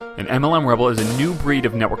and MLM Rebel is a new breed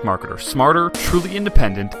of network marketer, smarter, truly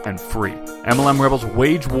independent, and free. MLM Rebels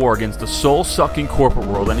wage war against the soul-sucking corporate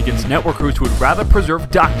world and against networkers who would rather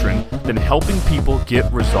preserve doctrine than helping people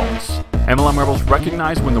get results. MLM Rebels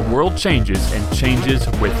recognize when the world changes and changes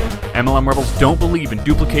with it. MLM Rebels don't believe in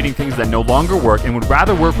duplicating things that no longer work and would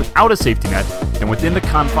rather work without a safety net than within the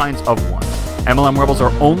confines of one. MLM Rebels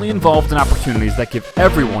are only involved in opportunities that give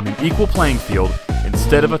everyone an equal playing field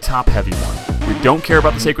instead of a top-heavy one. We don't care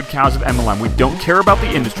about the sacred cows of MLM, we don't care about the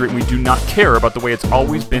industry, and we do not care about the way it's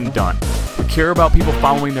always been done. We care about people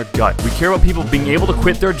following their gut. We care about people being able to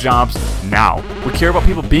quit their jobs now. We care about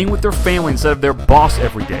people being with their family instead of their boss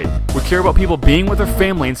every day. We care about people being with their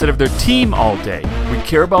family instead of their team all day. We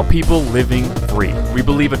care about people living free. We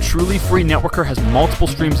believe a truly free networker has multiple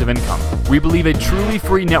streams of income. We believe a truly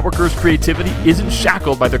free networker's creativity isn't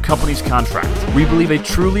shackled by their company's contract. We believe a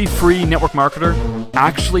truly free network marketer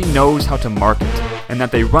actually knows how to market and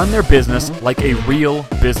that they run their business like a real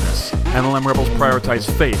business. MLM Rebels prioritize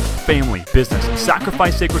faith, family, business,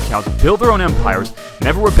 sacrifice sacred cows, build their own empires,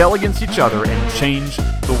 never rebel against each other, and change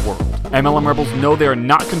the world. MLM Rebels know they are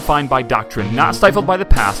not confined by doctrine, not stifled by the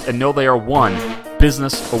past, and know they are one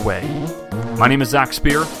business away. My name is Zach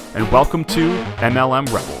Spear, and welcome to MLM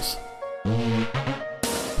Rebels.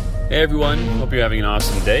 Hey everyone, hope you're having an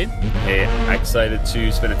awesome day. Hey, I'm excited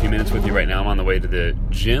to spend a few minutes with you right now. I'm on the way to the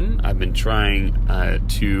gym. I've been trying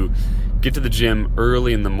to get to the gym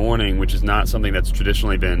early in the morning, which is not something that's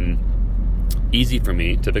traditionally been easy for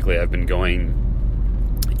me. Typically, I've been going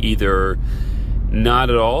either not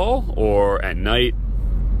at all or at night.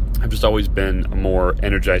 I've just always been a more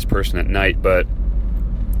energized person at night, but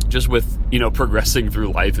just with, progressing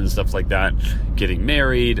through life and stuff like that, getting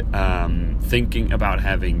married, thinking about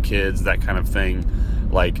having kids, that kind of thing,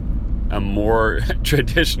 like a more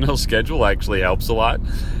traditional schedule actually helps a lot.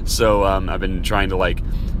 So I've been trying to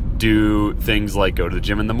do things like go to the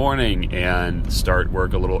gym in the morning and start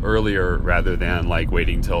work a little earlier rather than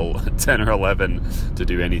waiting till 10 or 11 to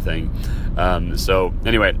do anything. So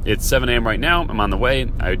anyway, it's 7 a.m. right now. I'm on the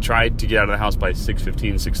way. I tried to get out of the house by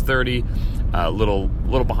 6:15, 6:30. A little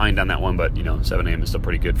behind on that one, but 7 a.m. is still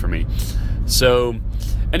pretty good for me. So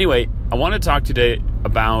anyway, I want to talk today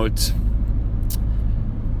about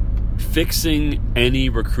fixing any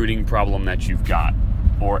recruiting problem that you've got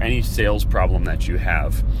or any sales problem that you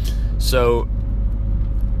have. So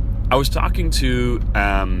I was talking to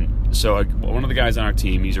one of the guys on our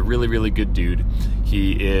team. He's a really, really good dude.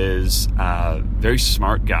 He is a very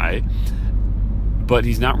smart guy, but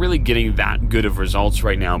he's not really getting that good of results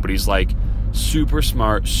right now. But he's super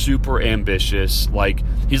smart, super ambitious.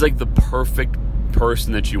 He's the perfect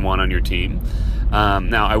person that you want on your team.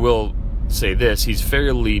 Now, I will say this, he's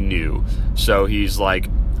fairly new. So he's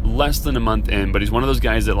less than a month in, but he's one of those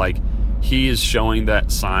guys that he is showing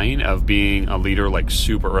that sign of being a leader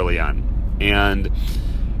super early on. And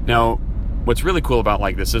now what's really cool about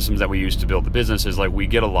the systems that we use to build the business is we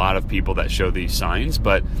get a lot of people that show these signs,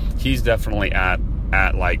 but he's definitely at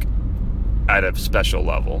a special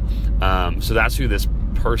level. So that's who this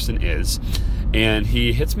person is. And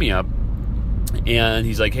he hits me up and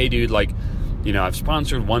he's like, hey dude, I've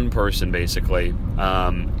sponsored one person basically,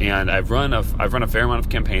 and I've run a fair amount of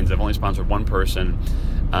campaigns. I've only sponsored one person.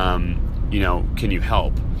 Can you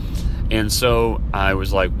help? And so I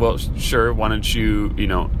was like, well, sure. Why don't you,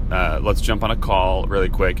 let's jump on a call really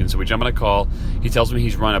quick. And so we jump on a call. He tells me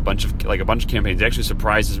he's run a bunch of campaigns. He actually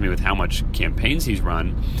surprises me with how much campaigns he's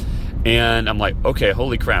run. And I'm like, okay,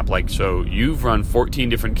 holy crap! So you've run 14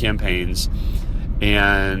 different campaigns,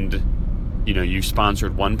 and you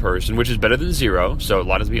sponsored one person, which is better than zero. So a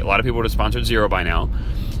lot of people would have sponsored zero by now,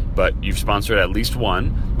 but you've sponsored at least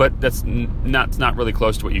one. But that's not really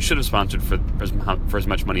close to what you should have sponsored for as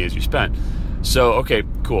much money as you spent. So okay,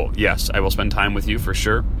 cool. Yes, I will spend time with you for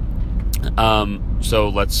sure. So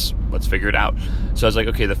let's figure it out. So I was like,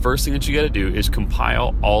 okay, the first thing that you got to do is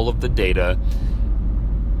compile all of the data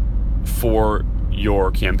for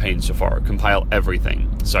your campaign so far. Compile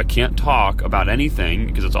everything. So I can't talk about anything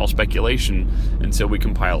because it's all speculation until we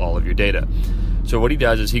compile all of your data. So what he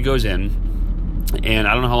does is he goes in, and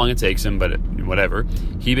I don't know how long it takes him, but whatever.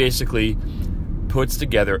 He basically puts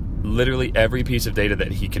together literally every piece of data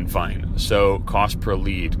that he can find. So cost per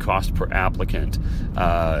lead, cost per applicant,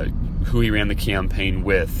 who he ran the campaign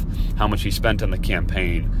with, how much he spent on the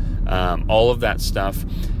campaign, all of that stuff,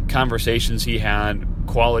 conversations he had,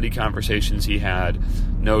 quality conversations he had,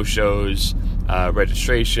 no-shows,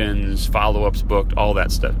 registrations, follow-ups booked, all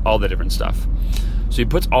that stuff, all the different stuff. So he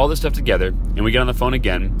puts all this stuff together, and we get on the phone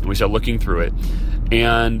again, and we start looking through it.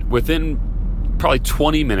 And within probably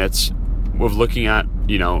 20 minutes of looking at,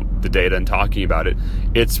 the data and talking about it,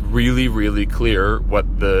 it's really, really clear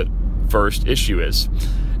what the first issue is.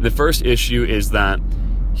 The first issue is that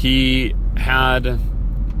he had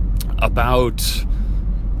about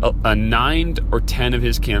a 9 or 10 of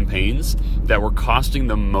his campaigns that were costing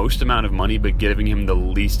the most amount of money but giving him the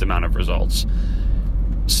least amount of results.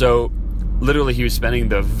 So literally he was spending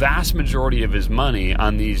the vast majority of his money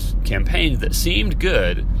on these campaigns that seemed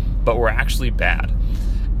good but were actually bad.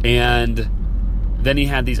 And then he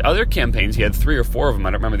had these other campaigns. He had 3 or 4 of them. I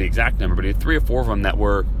don't remember the exact number, but he had 3 or 4 of them that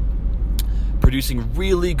were producing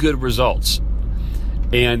really good results.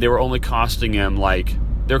 And they were only costing him like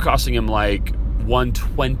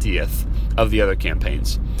 1/20th of the other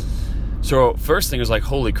campaigns. So first thing was like,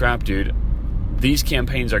 holy crap, dude, these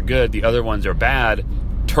campaigns are good, the other ones are bad.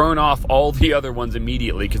 Turn off all the other ones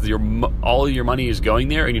immediately, because all your money is going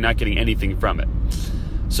there and you're not getting anything from it.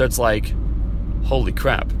 So it's like, holy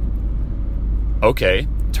crap. Okay,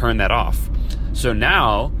 turn that off. So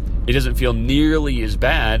now it doesn't feel nearly as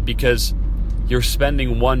bad because you're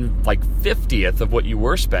spending 1/50th of what you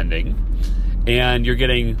were spending, and you're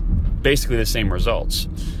getting basically the same results.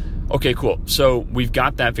 Okay, cool. So we've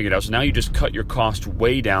got that figured out. So now you just cut your cost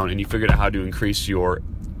way down, and you figured out how to increase your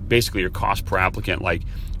cost per applicant,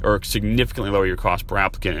 or significantly lower your cost per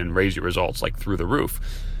applicant and raise your results through the roof.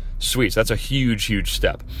 Sweet. So that's a huge, huge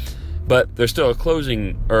step. But there's still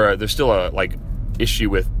a issue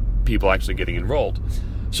with people actually getting enrolled.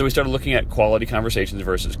 So we started looking at quality conversations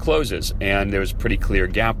versus closes, and there was a pretty clear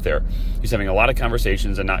gap there. He's having a lot of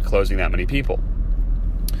conversations and not closing that many people.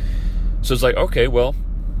 So it's like, okay, well,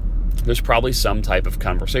 there's probably some type of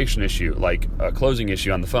conversation issue, like a closing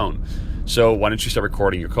issue on the phone. So why don't you start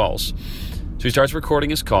recording your calls? So he starts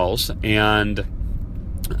recording his calls, and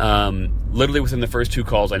literally within the first 2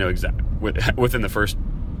 calls, I know within the first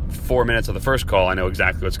 4 minutes of the first call, I know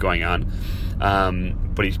exactly what's going on.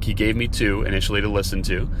 But he gave me 2 initially to listen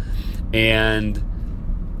to, and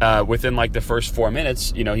within the first 4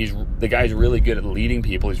 minutes, the guy's really good at leading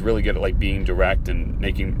people. He's really good at being direct and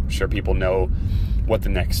making sure people know what the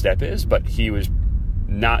next step is. But he was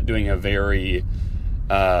not doing a very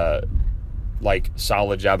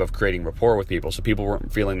solid job of creating rapport with people. So people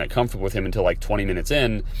weren't feeling that comfortable with him until 20 minutes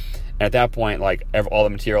in. And at that point, all the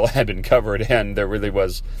material had been covered, and there really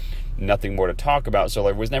was nothing more to talk about. So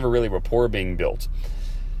there was never really rapport being built.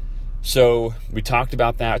 So we talked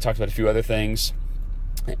about that. I talked about a few other things.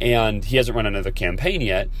 And he hasn't run another campaign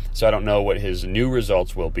yet, so I don't know what his new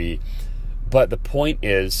results will be. But the point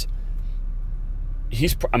is,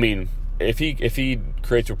 if he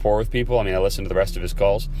creates rapport with people, I listened to the rest of his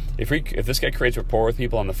calls. If this guy creates rapport with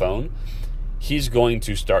people on the phone, he's going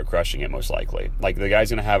to start crushing it most likely. The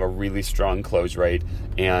guy's going to have a really strong close rate,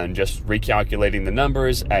 and just recalculating the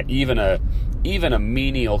numbers at even a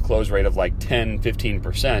menial close rate of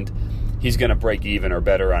 10-15%, he's going to break even or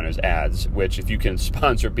better on his ads, which if you can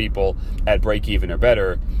sponsor people at break even or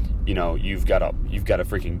better, you've got a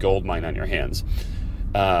freaking gold mine on your hands.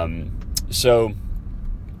 So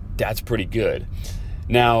that's pretty good.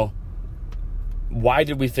 Now, why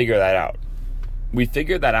did we figure that out? We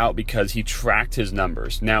figured that out because he tracked his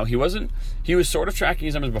numbers. Now, he was sort of tracking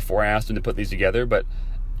his numbers before I asked him to put these together, but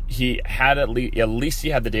he had at least he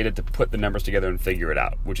had the data to put the numbers together and figure it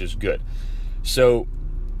out, which is good. So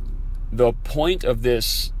the point of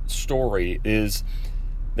this story is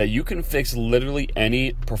that you can fix literally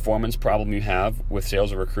any performance problem you have with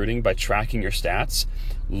sales or recruiting by tracking your stats,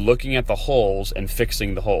 looking at the holes, and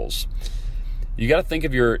fixing the holes. You got to think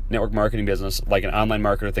of your network marketing business like an online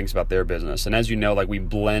marketer thinks about their business. And as you know, we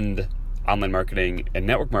blend online marketing and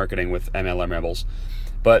network marketing with MLM Rebels.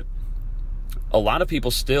 But a lot of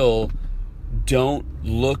people still don't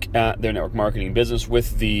look at their network marketing business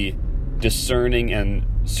with the discerning and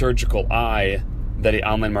surgical eye that an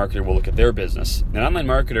online marketer will look at their business. An online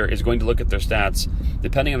marketer is going to look at their stats,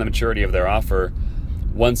 depending on the maturity of their offer,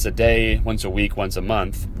 once a day, once a week, once a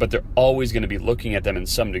month, but they're always going to be looking at them in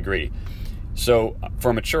some degree. So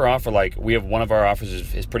for a mature offer, we have one of our offers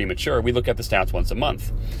is pretty mature, we look at the stats once a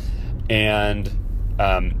month. And,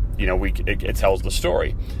 it tells the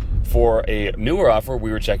story. For a newer offer,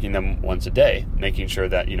 we were checking them once a day, making sure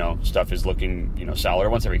that, stuff is looking, solid,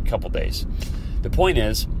 or once every couple days. The point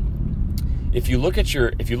is, if you look at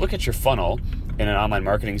your funnel in an online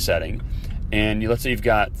marketing setting, and let's say you've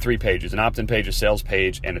got 3 pages, an opt-in page, a sales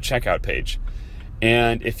page, and a checkout page,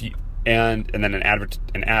 and then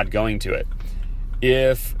an ad going to it.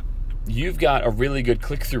 If you've got a really good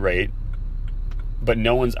click-through rate, but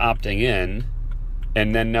no one's opting in,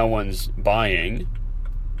 and then no one's buying,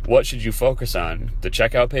 what should you focus on? The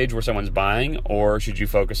checkout page where someone's buying, or should you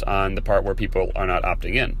focus on the part where people are not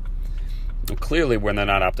opting in? Well, clearly, when they're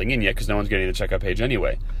not opting in yet because no one's getting the checkout page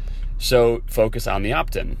anyway. So focus on the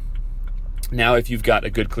opt-in. Now, if you've got a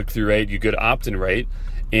good click-through rate, a good opt-in rate,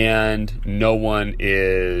 and no one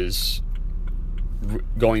is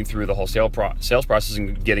going through the whole sales process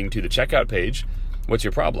and getting to the checkout page, what's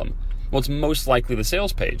your problem? Well, it's most likely the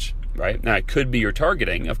sales page, right? Now, it could be your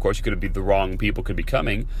targeting. Of course, it could be the wrong people could be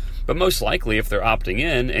coming. But most likely, if they're opting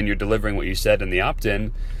in and you're delivering what you said in the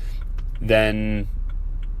opt-in, then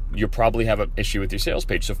you probably have an issue with your sales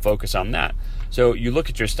page. So focus on that. So you look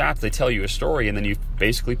at your stats, they tell you a story, and then you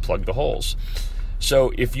basically plug the holes.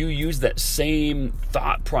 So if you use that same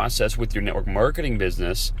thought process with your network marketing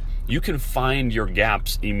business, you can find your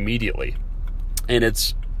gaps immediately. And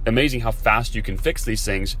it's amazing how fast you can fix these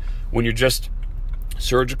things when you're just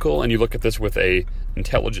surgical and you look at this with a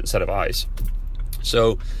intelligent set of eyes.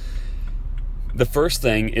 So the first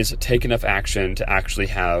thing is take enough action to actually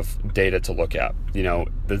have data to look at. You know,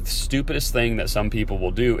 the stupidest thing that some people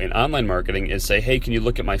will do in online marketing is say, hey, can you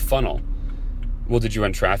look at my funnel? Well, did you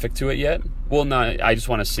run traffic to it yet? Well, no, I just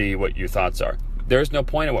want to see what your thoughts are. There's no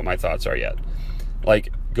point in what my thoughts are yet.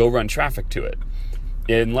 Like, go run traffic to it.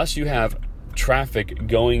 Unless you have traffic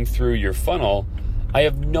going through your funnel, I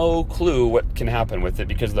have no clue what can happen with it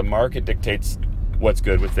because the market dictates what's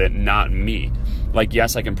good with it, not me. Like,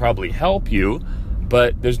 yes, I can probably help you,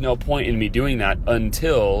 but there's no point in me doing that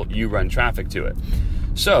until you run traffic to it.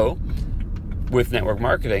 So, with network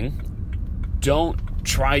marketing, don't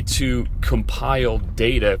try to compile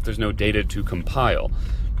data if there's no data to compile.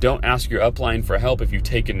 Don't ask your upline for help if you've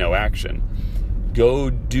taken no action. Go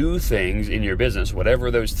do things in your business,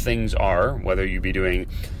 whatever those things are, whether you be doing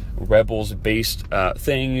Rebels-based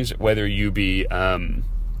things, whether you be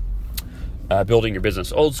building your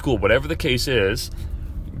business old school, whatever the case is,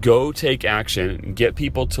 go take action, get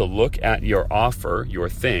people to look at your offer, your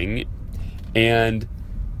thing, and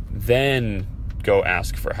then go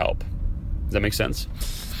ask for help. Does that make sense?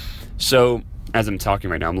 So, as I'm talking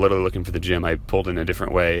right now, I'm literally looking for the gym. I pulled in a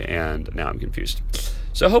different way, and now I'm confused.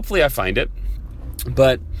 So hopefully I find it,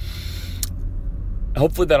 but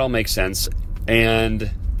hopefully that all makes sense.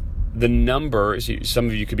 And the number, some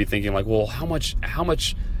of you could be thinking like, well, how much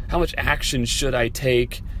action should I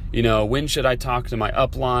take? You know, when should I talk to my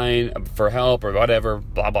upline for help or whatever,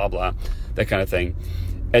 blah, blah, blah, that kind of thing.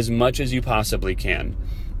 As much as you possibly can.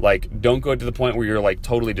 Like, don't go to the point where you're like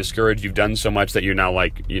totally discouraged. You've done so much that you're now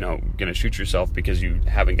like, you know, going to shoot yourself because you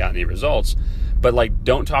haven't gotten any results. But like,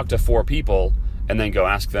 don't talk to 4 people and then go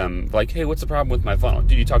ask them like, hey, what's the problem with my funnel?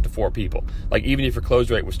 Dude, you talked to 4 people. Like, even if your close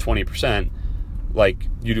rate was 20%, like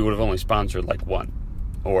you would have only sponsored like 1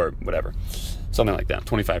 or whatever, something like that,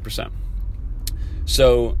 25%.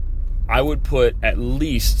 So I would put at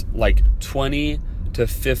least like 20 to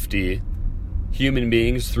 50 human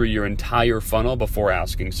beings through your entire funnel before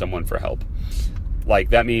asking someone for help.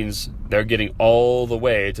 Like, that means they're getting all the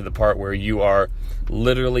way to the part where you are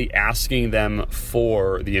literally asking them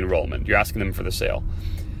for the enrollment. You're asking them for the sale.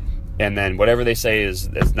 And then whatever they say is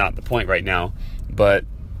not the point right now, but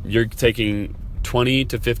you're taking 20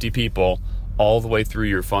 to 50 people all the way through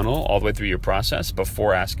your funnel, all the way through your process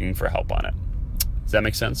before asking for help on it. Does that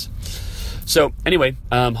make sense? So anyway,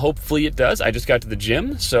 hopefully it does. I just got to the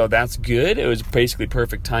gym, so that's good. It was basically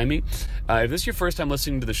perfect timing. If this is your first time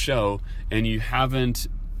listening to the show and you haven't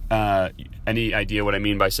any idea what I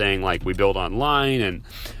mean by saying like we build online and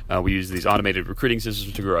we use these automated recruiting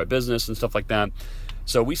systems to grow our business and stuff like that.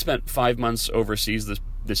 So we spent 5 months overseas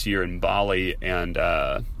this year in Bali and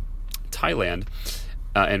Thailand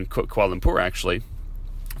and Kuala Lumpur, actually.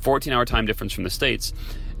 14-hour time difference from the States.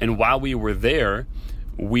 And while we were there,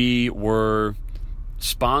 we were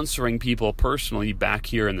sponsoring people personally back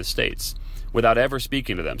here in the States without ever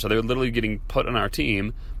speaking to them. So they were literally getting put on our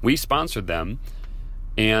team. We sponsored them,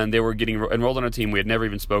 and they were getting enrolled on our team. We had never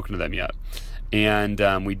even spoken to them yet.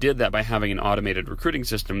 And we did that by having an automated recruiting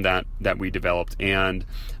system that we developed. And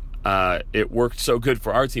it worked so good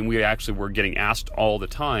for our team. We actually were getting asked all the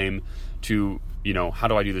time to, you know, how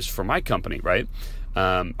do I do this for my company, right?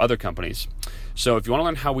 Other companies. So if you want to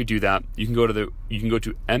learn how we do that, you can go to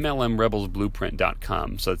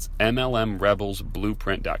MLMRebelsBlueprint.com. So it's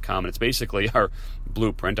MLMRebelsBlueprint.com, and it's basically our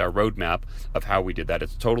blueprint, our roadmap of how we did that.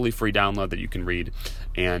 It's a totally free download that you can read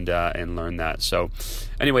and learn that. So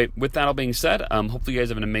anyway, with that all being said, hopefully you guys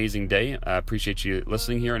have an amazing day. I appreciate you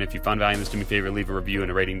listening here, and if you found value in this, do me a favor, leave a review and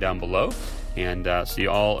a rating down below, and see you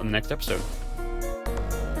all in the next episode.